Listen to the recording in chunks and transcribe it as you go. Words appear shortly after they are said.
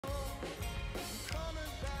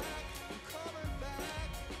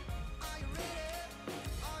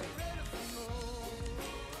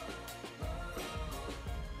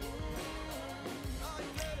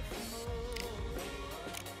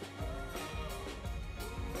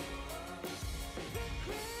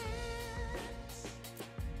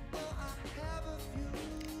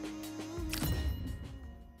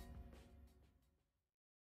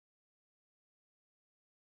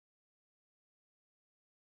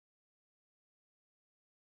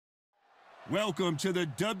Welcome to the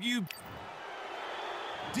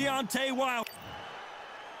Deontay Wilder.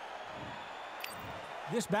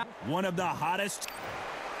 This battle, one of the hottest.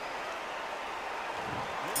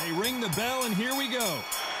 They ring the bell, and here we go.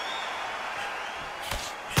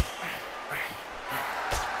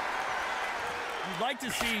 You'd like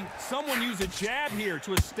to see someone use a jab here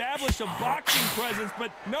to establish a boxing presence,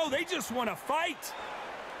 but no, they just want to fight.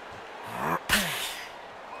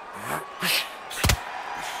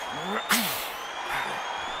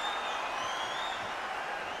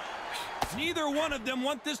 Neither one of them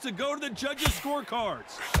want this to go to the judges'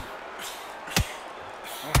 scorecards.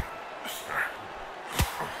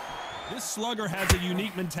 This slugger has a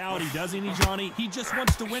unique mentality, doesn't he, Johnny? He just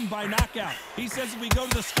wants to win by knockout. He says if we go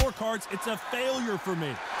to the scorecards, it's a failure for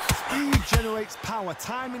me. Speed generates power.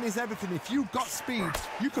 Timing is everything. If you've got speed,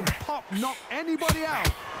 you can knock anybody out.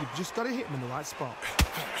 You've just got to hit them in the right spot.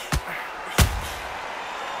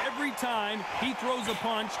 Every time he throws a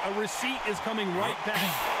punch, a receipt is coming right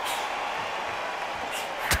back.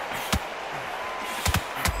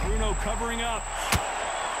 Bruno covering up.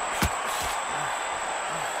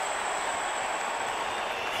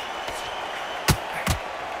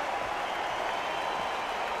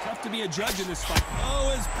 Tough to be a judge in this fight.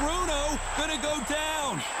 Oh, is Bruno gonna go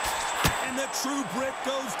down? And the true Brit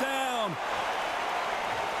goes down.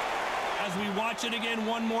 As we watch it again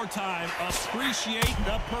one more time, appreciate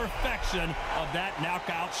the perfection of that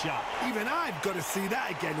knockout shot. Even I've got to see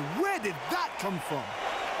that again. Where did that come from?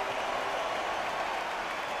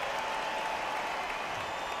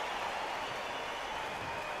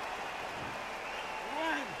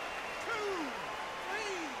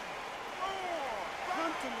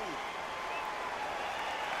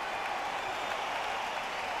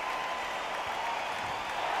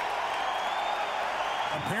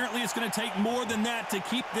 Apparently, it's going to take more than that to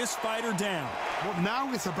keep this fighter down. Well,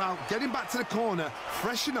 now it's about getting back to the corner,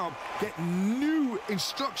 freshen up, get new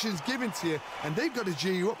instructions given to you, and they've got to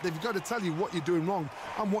G you up. They've got to tell you what you're doing wrong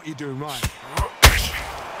and what you're doing right.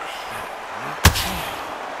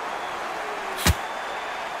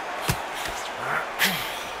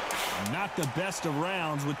 Not the best of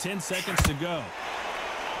rounds with 10 seconds to go.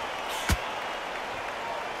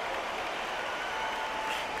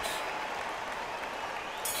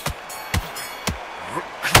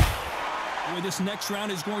 This next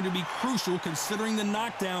round is going to be crucial considering the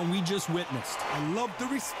knockdown we just witnessed. I love the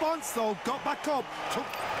response, though. Got back up.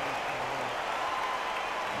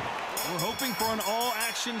 We're hoping for an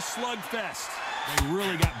all-action slugfest. They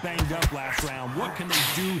really got banged up last round. What can they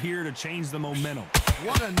do here to change the momentum?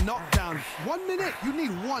 What a knockdown. 1 minute. You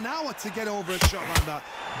need 1 hour to get over a shot like that.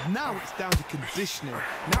 Now it's down to conditioning.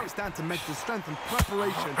 Now it's down to mental strength and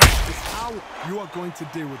preparation. It's how you are going to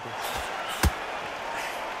deal with this.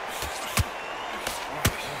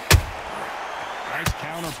 Nice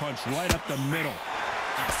counter punch right up the middle.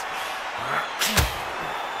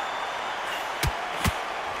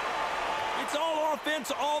 It's all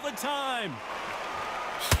offense all the time.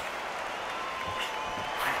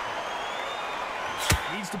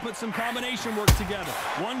 Needs to put some combination work together.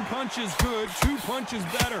 1 punch is good, 2 punches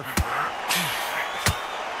better.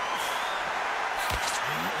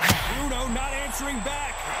 Bruno not answering back.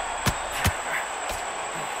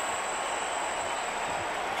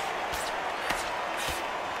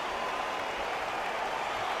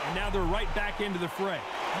 Now they're right back into the fray.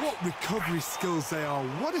 What recovery skills they are.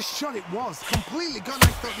 What a shot it was. Completely gone.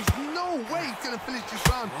 I thought there's no way he's going to finish this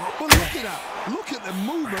round. But look at that. Look at the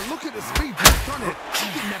movement. Look at the speed. He's done it.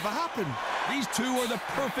 It never happened. These two are the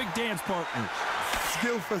perfect dance partners.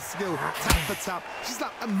 Skill for skill. Tap for tap. She's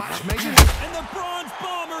like a matchmaker. And the bronze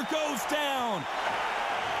bomber goes down.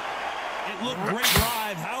 It looked great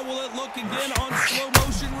live. How will it look again on slow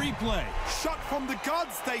motion replay? Shot from the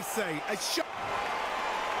gods, they say. A shot.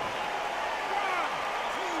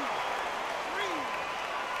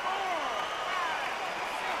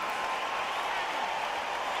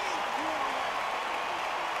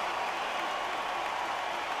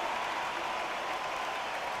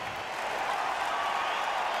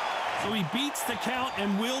 So he beats the count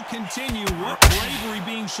and will continue. What bravery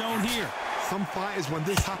being shown here. Some fighters, when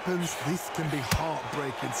this happens, this can be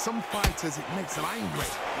heartbreaking. Some fighters, it makes them angry.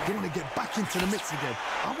 They want to get back into the mix again.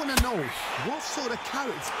 I want to know what sort of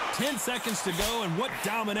character. 10 seconds to go, and what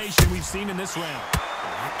domination we've seen in this round.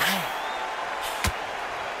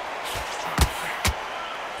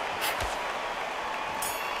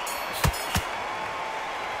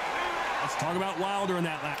 Let's talk about Wilder in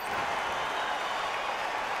that lap.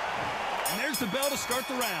 And there's the bell to start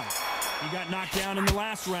the round. He got knocked down in the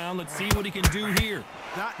last round. Let's see what he can do here.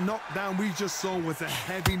 That knockdown we just saw was a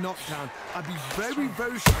heavy knockdown. I'd be very,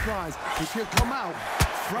 very surprised if he'll come out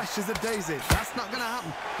fresh as a daisy. That's not going to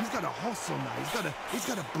happen. He's got to hustle now. He's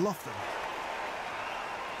got to bluff them.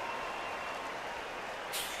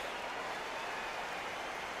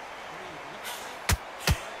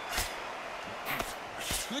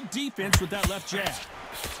 Good defense with that left jab.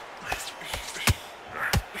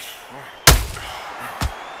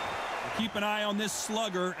 Keep an eye on this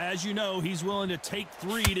slugger. As you know, he's willing to take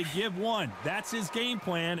 3 to give 1. That's his game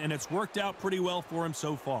plan, and it's worked out pretty well for him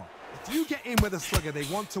so far. If you get in with a slugger, they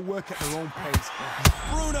want to work at their own pace.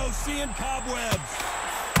 Bruno seeing cobwebs.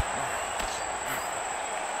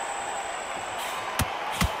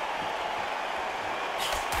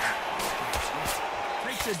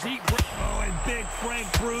 Takes a deep breath. Oh, and big Frank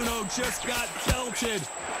Bruno just got belted.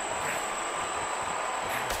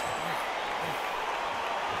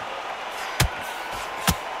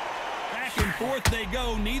 Forth they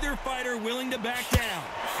go, neither fighter willing to back down.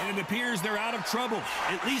 And it appears they're out of trouble,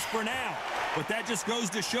 at least for now. But that just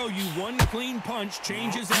goes to show you one clean punch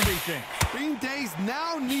changes everything. Bean Days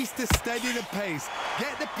now needs to steady the pace.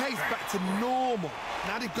 Get the pace back to normal.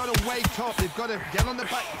 Now they've got to wake up. They've got to get on the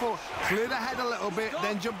back foot, clear the head a little bit,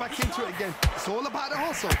 then jump back into it again. It's all about the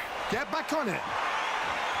hustle. Get back on it.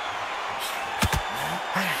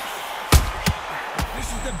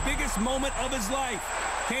 This is the biggest moment of his life.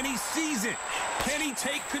 Can he seize it? Can he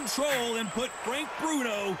take control and put Frank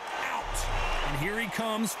Bruno out? And here he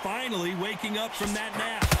comes, finally waking up from that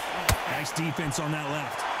nap. Nice defense on that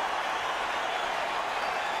left.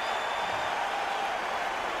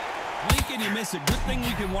 Blink and you miss it. Good thing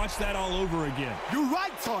we can watch that all over again. You're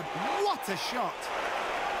right, Todd. What a shot.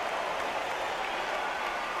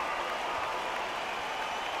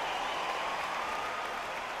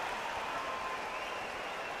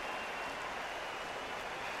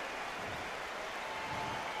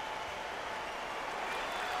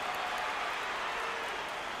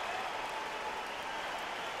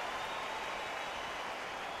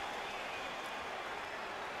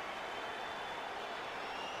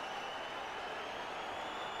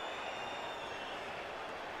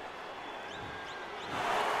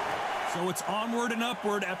 So it's onward and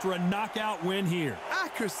upward after a knockout win here.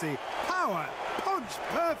 Accuracy, power, punch,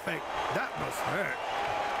 perfect. That must hurt.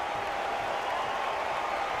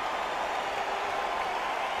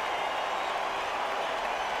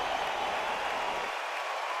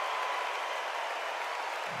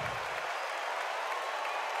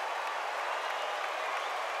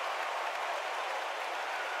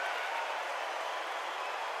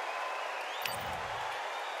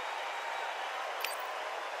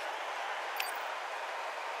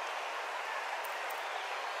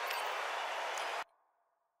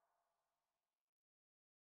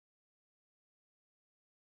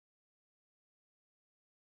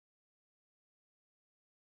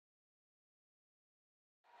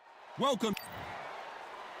 Welcome,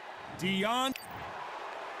 Dion.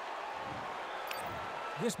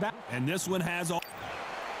 And this one has all.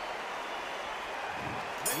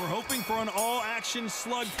 We're hoping for an all-action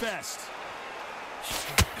slugfest.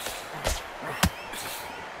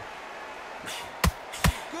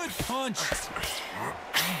 Good punch.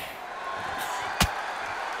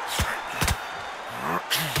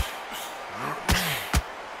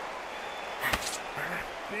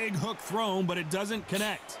 Big hook thrown, but it doesn't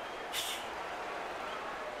connect.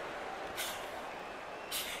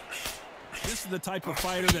 This is the type of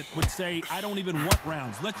fighter that would say, I don't even want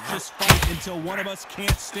rounds. Let's just fight until one of us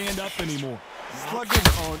can't stand up anymore. Slugging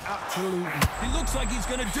on, absolutely. He looks like he's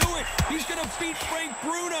going to do it. He's going to beat Frank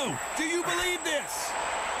Bruno. Do you believe this?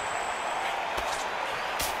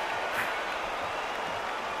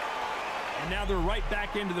 And now they're right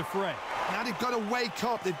back into the fray. Now they've got to wake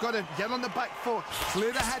up. They've got to get on the back foot,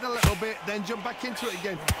 clear the head a little bit, then jump back into it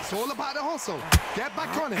again. It's all about the hustle. Get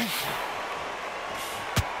back on it.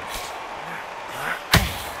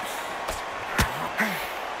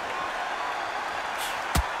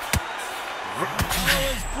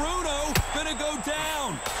 Is Bruno gonna go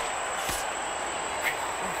down?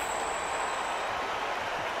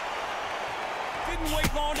 Didn't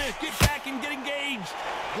wait long to get back and get engaged.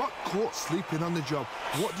 Got caught sleeping on the job.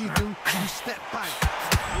 What do? You step back.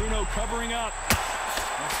 Bruno covering up.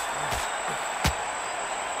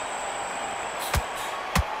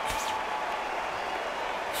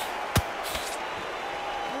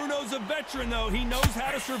 Bruno's a veteran, though. He knows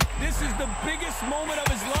how to survive. This is the biggest moment of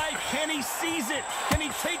his life. Can he seize it? Can he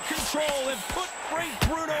take control and put Frank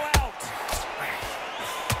Bruno out?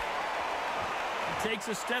 He takes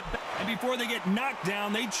a step back. And before they get knocked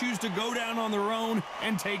down, they choose to go down on their own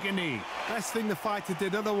and take a knee. Best thing the fighter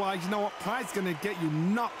did, otherwise, you know what? Pride's going to get you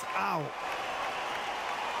knocked out.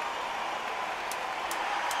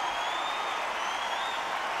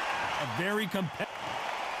 A very competitive.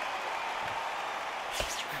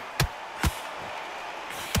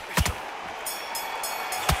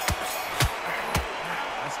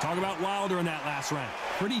 Talk about Wilder in that last round.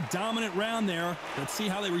 Pretty dominant round there. Let's see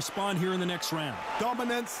how they respond here in the next round.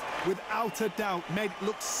 Dominance, without a doubt, made it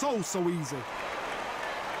look so easy. Hey,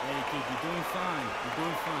 kid, you're doing fine. You're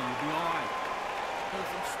doing fine. You'll be all right. Play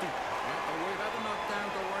some stupid. Right? Don't worry about the knockdown.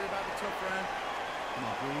 Don't worry about the tough round. Come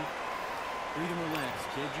on, breathe. Breathe and relax,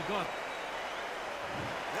 kid. You got it.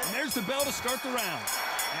 And there's the bell to start the round.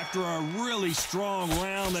 After a really strong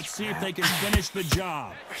round, let's see if they can finish the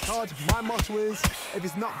job. Todd, my motto is, if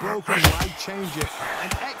it's not broken, why change it? An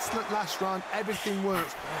excellent last round, everything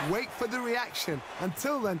works. Wait for the reaction.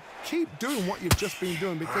 Until then, keep doing what you've just been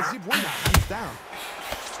doing because you've won that hands down.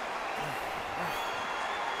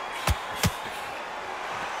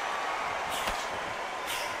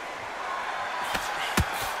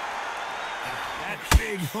 That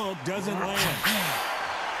big hook doesn't land.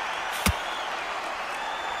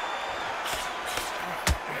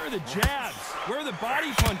 The jabs, where are the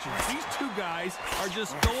body punches? These two guys are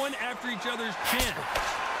just going after each other's chin.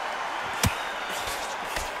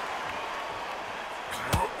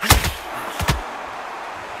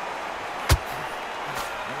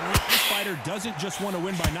 This fighter doesn't just want to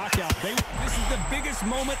win by knockout. This is the biggest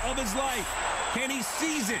moment of his life. Can he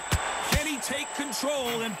seize it? Can he take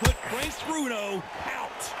control and put Frank Bruno out?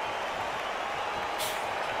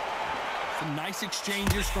 Some nice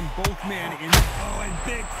exchanges from both men. Oh, and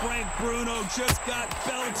big Frank Bruno just got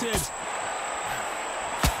belted.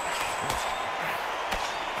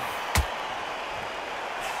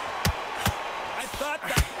 I thought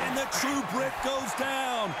that, and the true Brit goes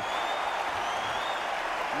down.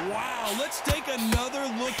 Wow, let's take another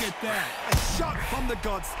look at that. A shot from the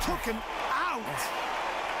gods took him out.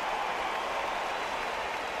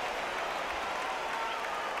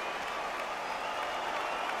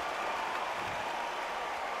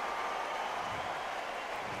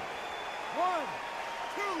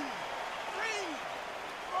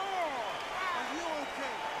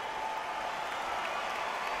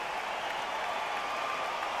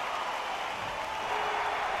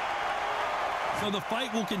 So the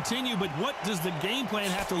fight will continue, but what does the game plan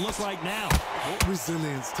have to look like now? What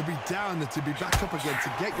resilience to be down and to be back up again, to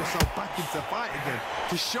get yourself back into fight again,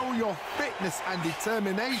 to show your fitness and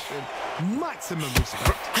determination. Maximum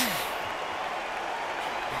respect.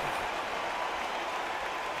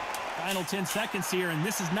 Final 10 seconds here, and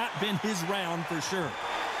this has not been his round for sure.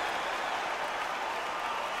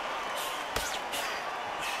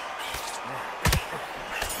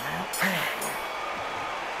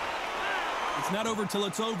 It's not over till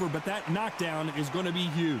it's over, but that knockdown is going to be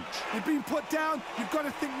huge. You've been put down, you've got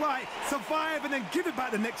to think right, survive, and then give it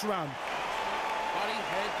back the next round. Body,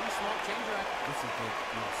 head, be smart, change your act. Listen, kid,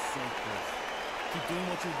 you're so close. Keep doing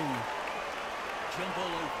what you're doing. Jump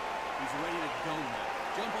all over. He's ready to go now.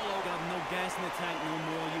 Jump all over. Got no gas in the tank no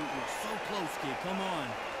more. You're so close, kid. Come on.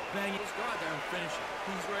 Bang it. Just go out there and finish it.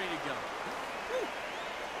 He's ready to go. Woo.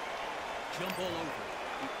 Jump all over.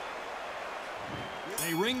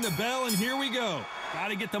 They ring the bell, and here we go. Got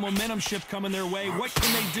to get the momentum shift coming their way. What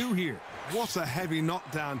can they do here? What a heavy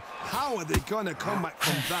knockdown. How are they going to come back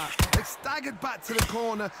from that? They staggered back to the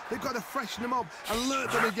corner. They've got to freshen them up, alert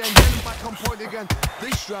them again, get them back on point again.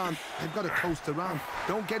 This round, they've got to coast around.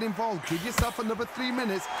 Don't get involved. Give yourself another 3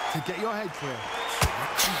 minutes to get your head clear.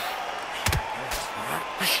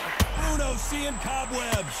 Bruno seeing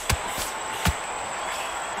cobwebs.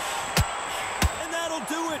 And that'll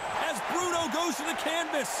do it as Bruno goes to the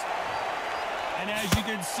canvas. And as you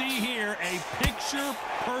can see here, a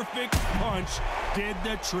picture-perfect punch did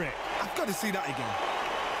the trick. I've got to see that again.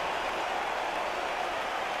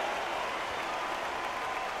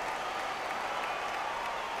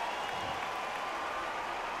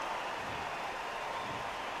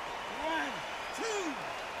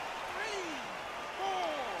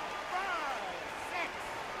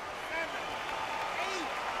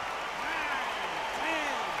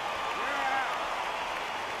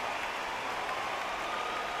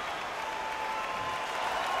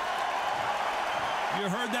 You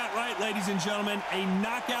heard that right, ladies and gentlemen. A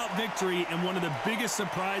knockout victory and one of the biggest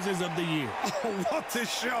surprises of the year. Oh, what a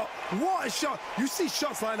shot. What a shot. You see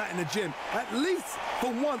shots like that in the gym. At least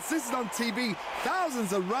for once, this is on TV.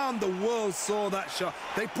 Thousands around the world saw that shot.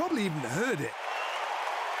 They probably even heard it.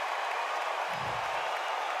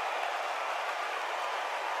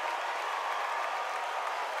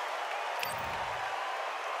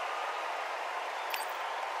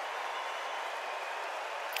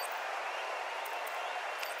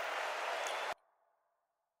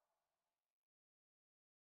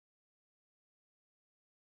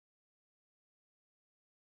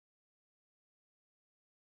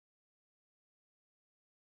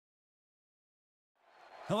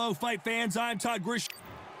 Hello, fight fans. I'm Todd Grish,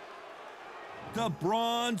 the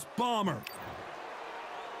Bronze Bomber.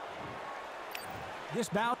 This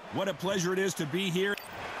bout. What a pleasure it is to be here.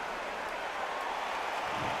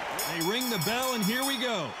 They ring the bell, and here we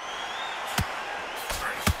go.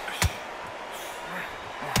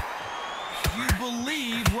 You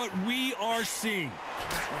believe what we are seeing.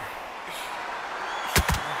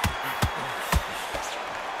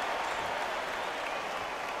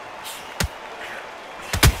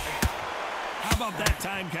 How about that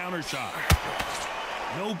time counter shot?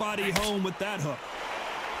 Nobody home with that hook.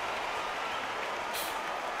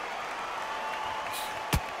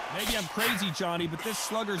 Maybe I'm crazy, Johnny, but this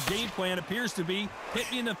slugger's game plan appears to be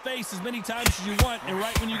hit me in the face as many times as you want, and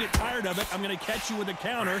right when you get tired of it, I'm going to catch you with a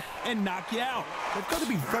counter and knock you out. They've got to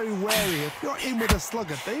be very wary. If you're in with a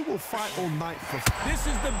slugger, they will fight all night for. This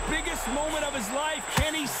is the biggest moment of his life.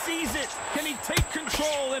 Can he seize it? Can he take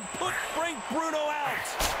control and put Frank Bruno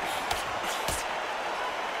out?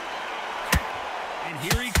 And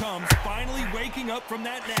here he comes, finally waking up from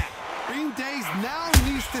that nap. Green Days now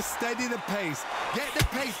needs to steady the pace. Get the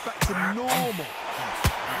pace back to normal.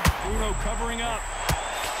 Bruno covering up.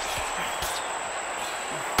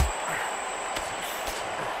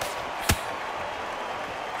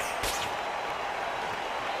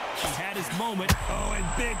 He had his moment. Oh, and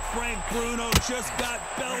big Frank Bruno just got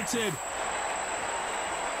belted.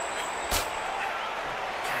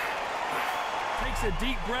 Takes a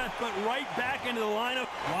deep breath, but right back into the lineup.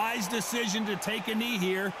 Wise decision to take a knee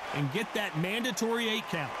here and get that mandatory 8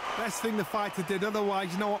 count. Best thing the fighter did,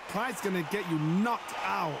 otherwise, you know what? Pride's going to get you knocked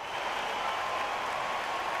out.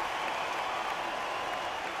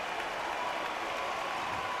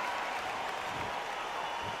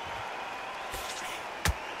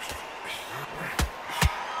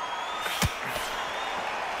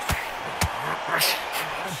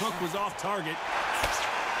 That hook was off target.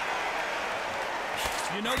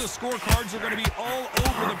 You know the scorecards are going to be all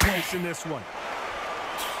over the place in this one.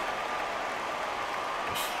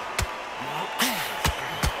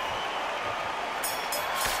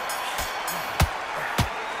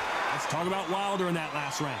 Let's talk about Wilder in that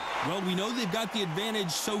last round. Well, we know they've got the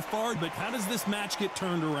advantage so far, but how does this match get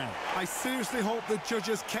turned around? I seriously hope the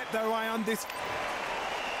judges kept their eye on this.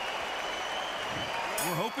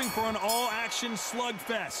 We're hoping for an all-action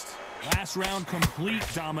slugfest. Last round, complete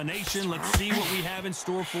domination. Let's see what we have in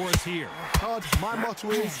store for us here. Todd, my motto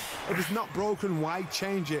is, if it's not broken, why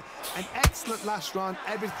change it? An excellent last round,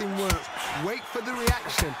 everything works. Wait for the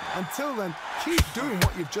reaction. Until then, keep doing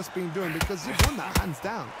what you've just been doing because you've won that hands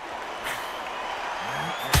down.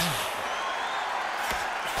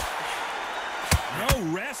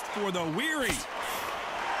 No rest for the weary.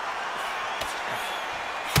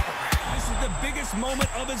 This is the biggest moment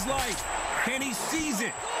of his life. Can he seize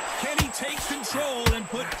it? Can he take control and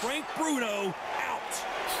put Frank Bruno out?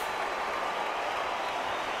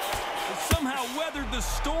 He somehow weathered the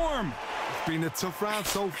storm. It's been a tough round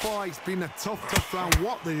so far. It's been a tough round.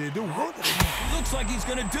 What did he do? What did he do? It looks like he's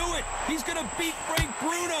going to do it. He's going to beat Frank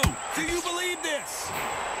Bruno. Do you believe this?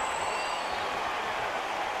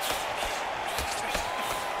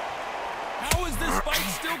 How is this fight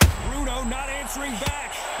still? Bruno not answering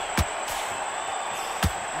back.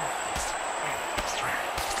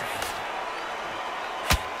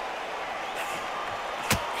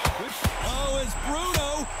 Oh, is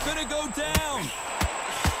Bruno gonna go down?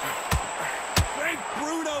 Frank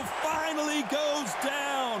Bruno finally goes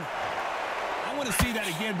down. I want to see that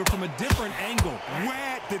again, but from a different angle.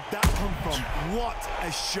 Where did that come from? What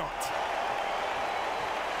a shot.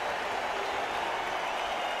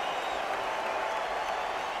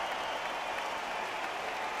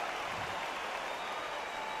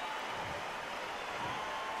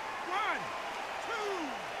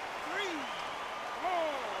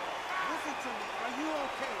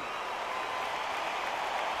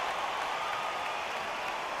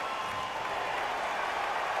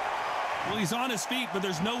 Well, he's on his feet, but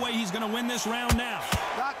there's no way he's going to win this round now.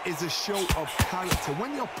 That is a show of character.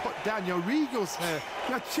 When you're put down, your ego's hurt,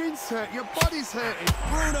 your chin's hurt, your body's hurting.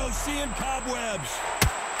 Bruno seeing cobwebs.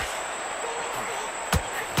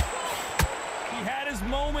 He had his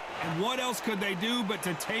moment, and what else could they do but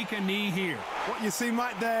to take a knee here? What you see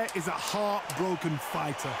right there is a heartbroken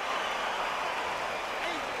fighter.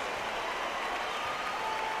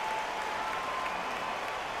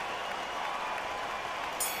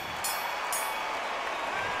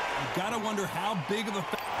 Gotta wonder how big of a...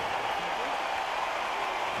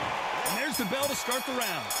 And there's the bell to start the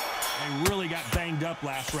round. They really got banged up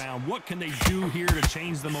last round. What can they do here to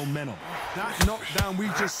change the momentum? That knockdown we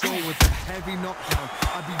just saw was a heavy knockdown.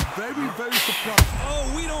 I'd be very, very surprised.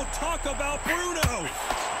 Oh, we don't talk about Bruno.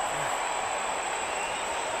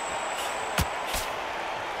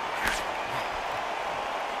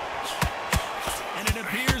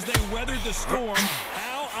 weathered the storm.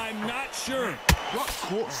 How? I'm not sure. Got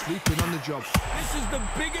caught sleeping on the job. This is the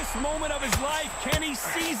biggest moment of his life. Can he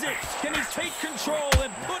seize it? Can he take control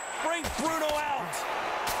and put Frank Bruno out?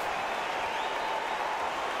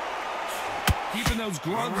 Keeping those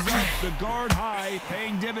gloves up, the guard high,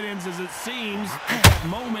 paying dividends as it seems. That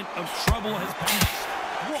moment of trouble has passed.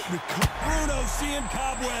 What Bruno seeing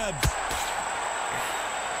cobwebs.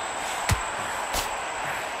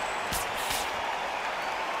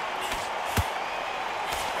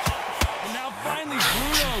 And now finally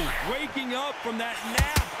Bruno waking up from that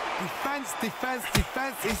nap. Defense, defense,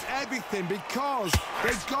 defense is everything because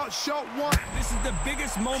they got shot one. This is the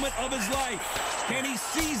biggest moment of his life. Can he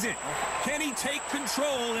seize it? Can he take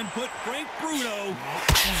control and put Frank Bruno?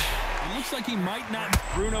 It looks like he might not.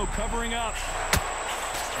 Bruno covering up.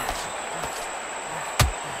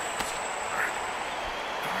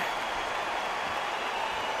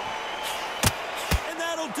 And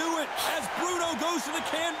that'll do it as Bruno goes to the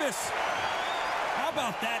canvas. How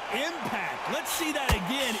about that impact? Let's see that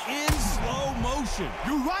again in slow motion.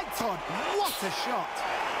 You're right, Todd. What a shot.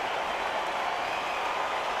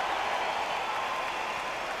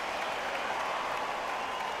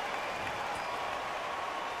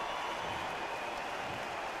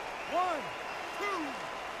 One, two,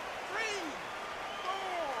 three,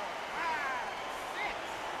 four, five, six.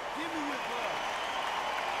 Give me your glove.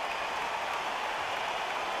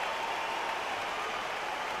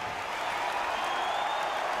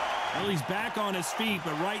 Well, he's back on his feet,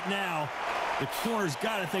 but right now, the corner's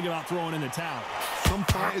got to think about throwing in the towel. Some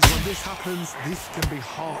fighters, when this happens, this can be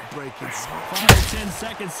heartbreaking. 5 to 10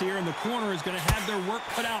 seconds here, and the corner is going to have their work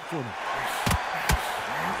cut out for them.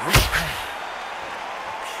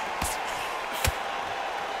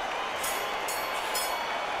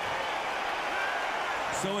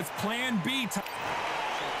 So it's plan B time.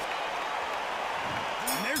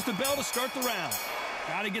 And there's the bell to start the round.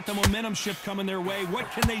 Got to get the momentum shift coming their way. What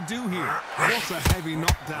can they do here? What a heavy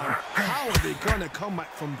knockdown. How are they going to come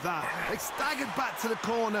back from that? They staggered back to the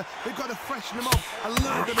corner. They've got to freshen them up,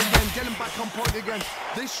 alert them again, get them back on point again.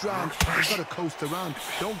 This round, they've got to coast around.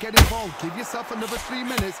 Don't get involved. Give yourself another 3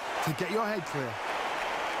 minutes to get your head clear.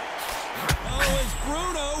 Oh, is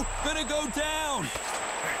Bruno going to go down?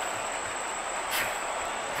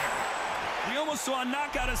 We almost saw a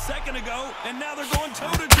knockout a second ago, and now they're going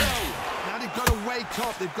toe-to-toe. Now they've got to wake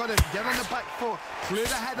up. They've got to get on the back foot, clear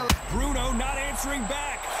the head. Bruno not answering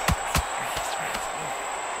back.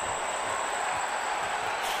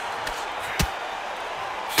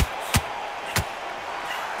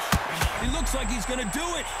 It looks like he's going to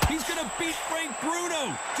do it. He's going to beat Frank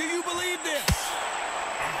Bruno. Do you believe this?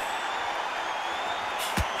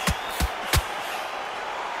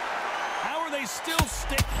 They still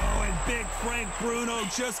stick. Oh, and big Frank Bruno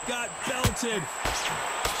just got belted.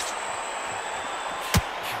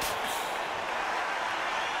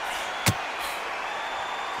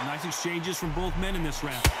 Nice exchanges from both men in this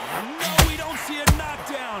round. No, we don't see a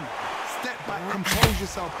knockdown. Step back, compose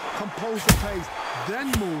yourself, compose the pace,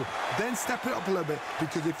 then move, then step it up a little bit,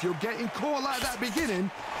 because if you're getting caught like that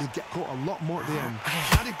beginning, you get caught a lot more at the end.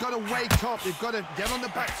 Now they've got to wake up, they've got to get on the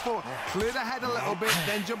back foot, clear the head a little bit,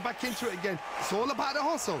 then jump back into it again. It's all about the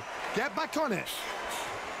hustle. Get back on it.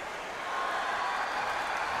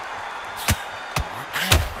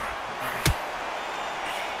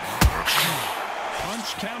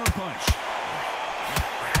 Punch, counter punch.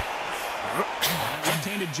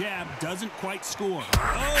 Left-handed jab doesn't quite score.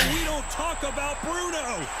 Oh, we don't talk about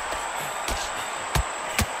Bruno.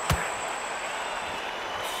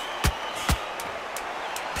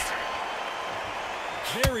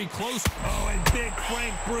 Very close. Oh, and big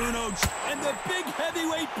Frank Bruno. And the big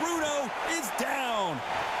heavyweight Bruno is down.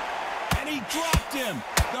 And he dropped him.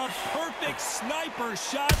 The perfect sniper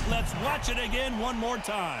shot. Let's watch it again one more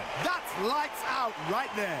time. That's lights out right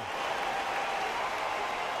there.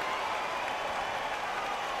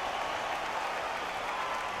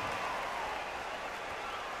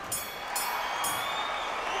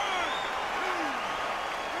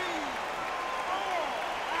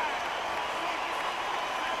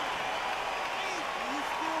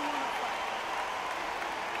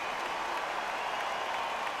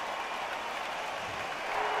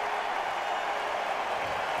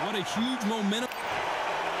 What a huge momentum.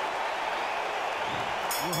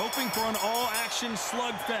 We're hoping for an all-action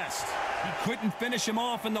slugfest. He couldn't finish him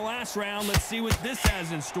off in the last round. Let's see what this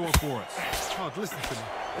has in store for us. Todd, listen to me.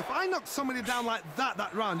 If I knock somebody down like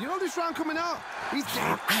that round, you know this round coming out? He's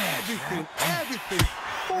getting everything,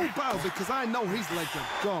 full barrel, because I know his legs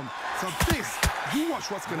are gone. So this, you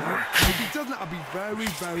watch what's going to happen. If he doesn't, I'll be very,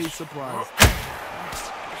 very surprised.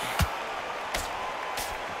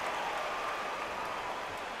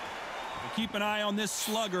 keep an eye on this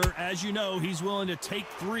slugger. As you know, he's willing to take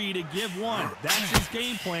 3 to give 1. That's his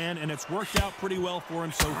game plan, and it's worked out pretty well for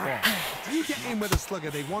him so far. If you get in with a slugger,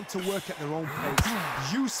 they want to work at their own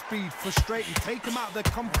pace. Use speed, frustrate, and take them out of their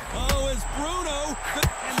comfort. Oh, it's Bruno,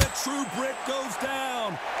 and the true Brit goes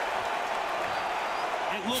down.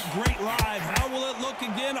 It looked great live. How will it look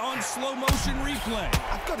again on slow motion replay?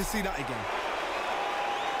 I've got to see that again.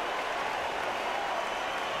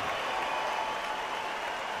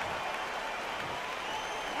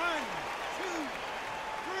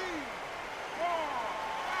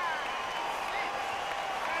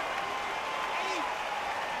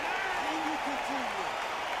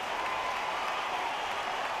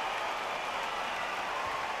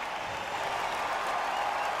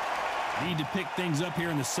 Need to pick things up here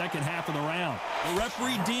in the second half of the round. The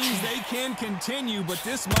referee deems they can continue, but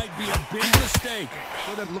this might be a big mistake.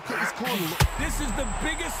 Look at his corner. This is the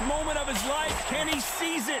biggest moment of his life. Can he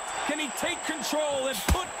seize it? Can he take control and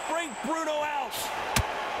put Frank Bruno out?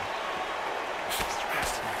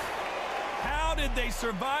 How did they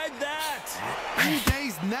survive that?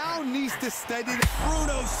 Days now needs to steady.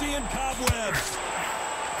 Bruno seeing cobwebs.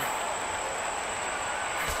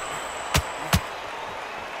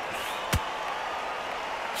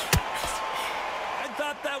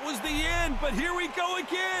 That was the end, but here we go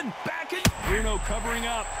again. Back in. Bruno covering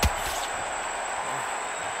up.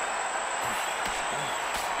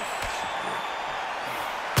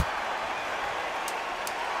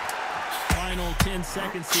 Final 10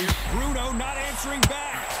 seconds here. Bruno not answering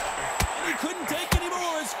back. And he couldn't take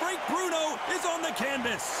anymore as Frank Bruno is on the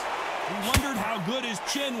canvas. We wondered how good his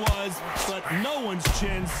chin was, but no one's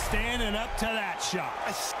chin's standing up to that shot.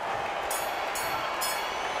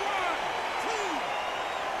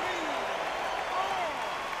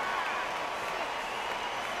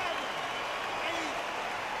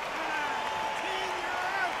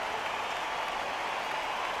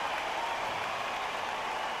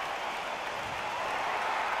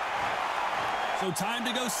 So time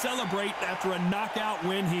to go celebrate after a knockout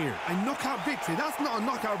win here. A knockout victory? That's not a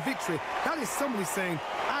knockout victory. That is somebody saying,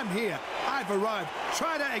 I'm here, I've arrived.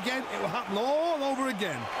 Try that again, it will happen all over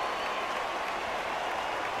again.